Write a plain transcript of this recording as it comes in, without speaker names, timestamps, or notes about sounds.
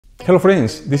Hello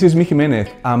friends, this is Mig Jiménez,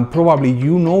 and probably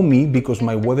you know me because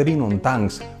my weathering on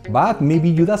tanks, but maybe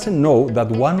you doesn't know that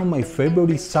one of my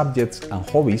favorite subjects and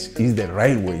hobbies is the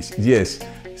railways. Yes,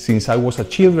 since I was a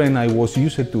children I was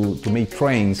used to make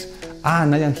trains,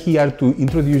 and I am here to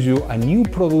introduce you a new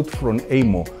product from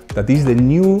Cómo, that is the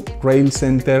new rail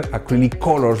center acrylic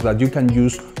colors that you can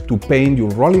use to paint your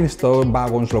rolling stock,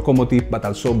 wagons, locomotives, but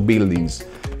also buildings.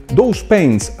 Those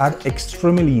paints are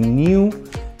extremely new.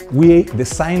 We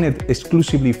designed it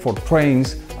exclusively for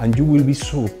trains, and you will be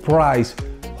surprised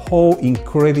how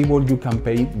incredible you can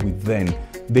paint with them.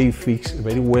 They fix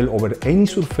very well over any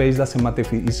surface, doesn't matter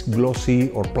if it is glossy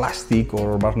or plastic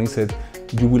or varnished,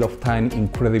 you will obtain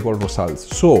incredible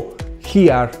results. So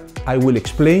here I will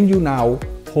explain you now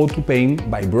how to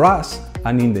paint by brush,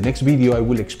 and in the next video I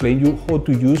will explain you how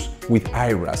to use with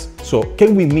airbrush. So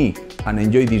come with me and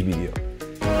enjoy this video.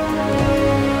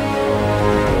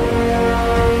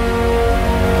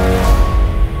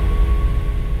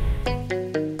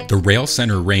 The Rail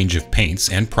Center range of paints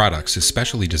and products is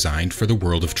specially designed for the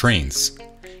world of trains,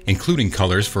 including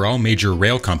colors for all major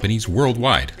rail companies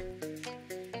worldwide.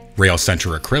 Rail Center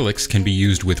acrylics can be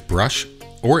used with brush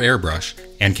or airbrush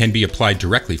and can be applied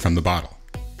directly from the bottle.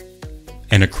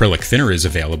 An acrylic thinner is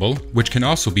available, which can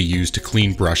also be used to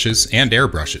clean brushes and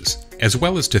airbrushes, as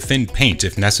well as to thin paint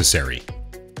if necessary.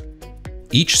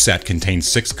 Each set contains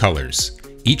 6 colors,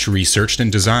 each researched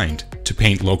and designed to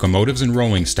paint locomotives and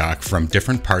rolling stock from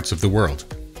different parts of the world.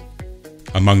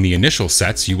 Among the initial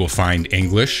sets you will find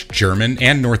English, German,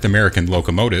 and North American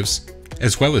locomotives,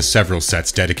 as well as several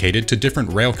sets dedicated to different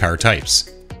railcar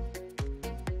types.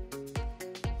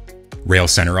 Rail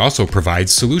Center also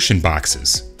provides solution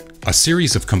boxes, a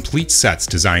series of complete sets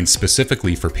designed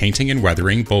specifically for painting and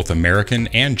weathering both American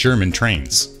and German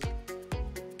trains.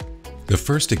 The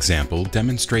first example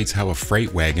demonstrates how a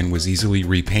freight wagon was easily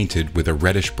repainted with a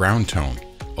reddish-brown tone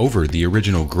over the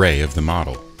original gray of the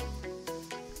model.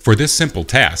 For this simple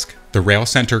task, the Rail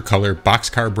Center color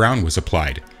Boxcar Brown was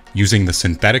applied using the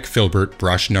synthetic filbert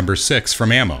brush number 6 from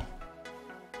Cómo.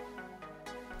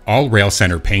 All Rail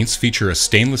Center paints feature a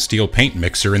stainless steel paint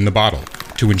mixer in the bottle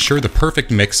to ensure the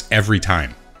perfect mix every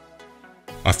time.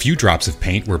 A few drops of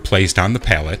paint were placed on the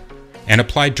palette and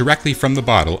applied directly from the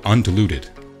bottle undiluted.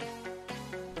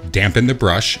 Dampen the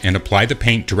brush and apply the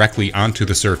paint directly onto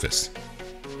the surface.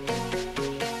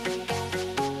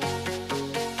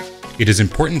 It is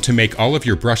important to make all of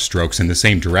your brush strokes in the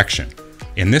same direction,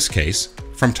 in this case,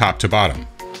 from top to bottom.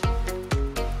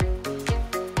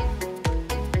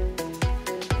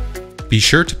 Be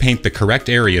sure to paint the correct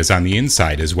areas on the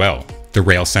inside as well. The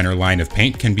Rail Center line of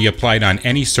paint can be applied on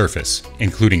any surface,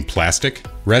 including plastic,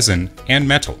 resin, and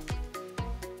metal.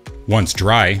 Once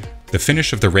dry, the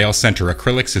finish of the Rail Center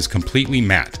acrylics is completely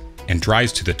matte and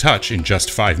dries to the touch in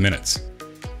just 5 minutes.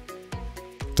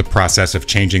 The process of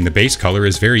changing the base color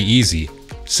is very easy,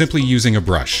 simply using a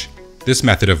brush. This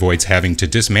method avoids having to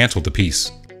dismantle the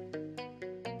piece.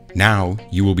 Now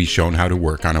you will be shown how to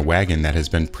work on a wagon that has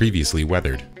been previously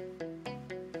weathered.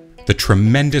 The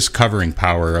tremendous covering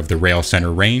power of the Rail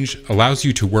Center range allows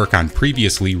you to work on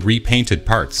previously repainted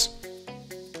parts.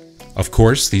 Of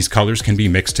course, these colors can be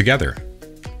mixed together.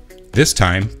 This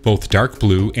time, both dark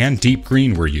blue and deep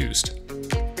green were used.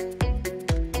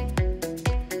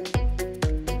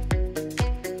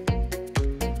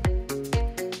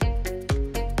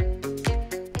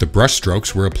 The brush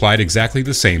strokes were applied exactly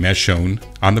the same as shown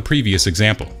on the previous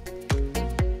example.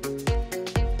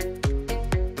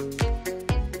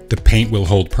 The paint will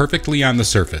hold perfectly on the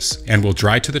surface and will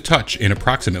dry to the touch in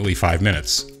approximately 5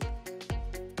 minutes.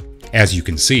 As you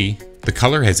can see, the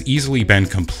color has easily been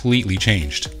completely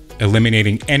changed,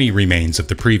 eliminating any remains of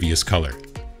the previous color.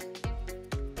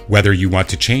 Whether you want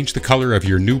to change the color of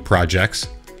your new projects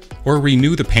or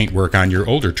renew the paintwork on your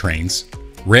older trains,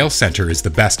 Rail Center is the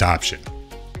best option.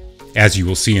 As you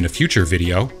will see in a future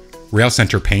video, Rail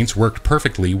Center paints worked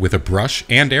perfectly with a brush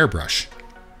and airbrush.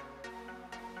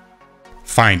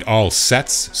 Find all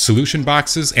sets, solution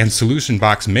boxes, and Solution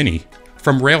Box Mini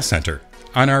from Rail Center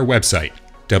on our website,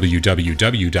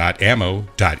 www.ammo.es.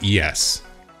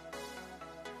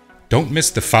 Don't miss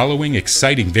the following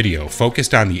exciting video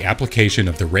focused on the application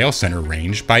of the Rail Center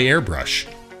range by airbrush.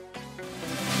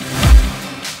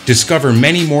 Discover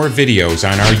many more videos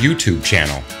on our YouTube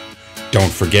channel. Don't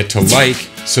forget to like,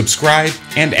 subscribe,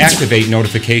 and activate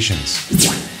notifications.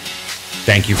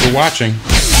 Thank you for watching.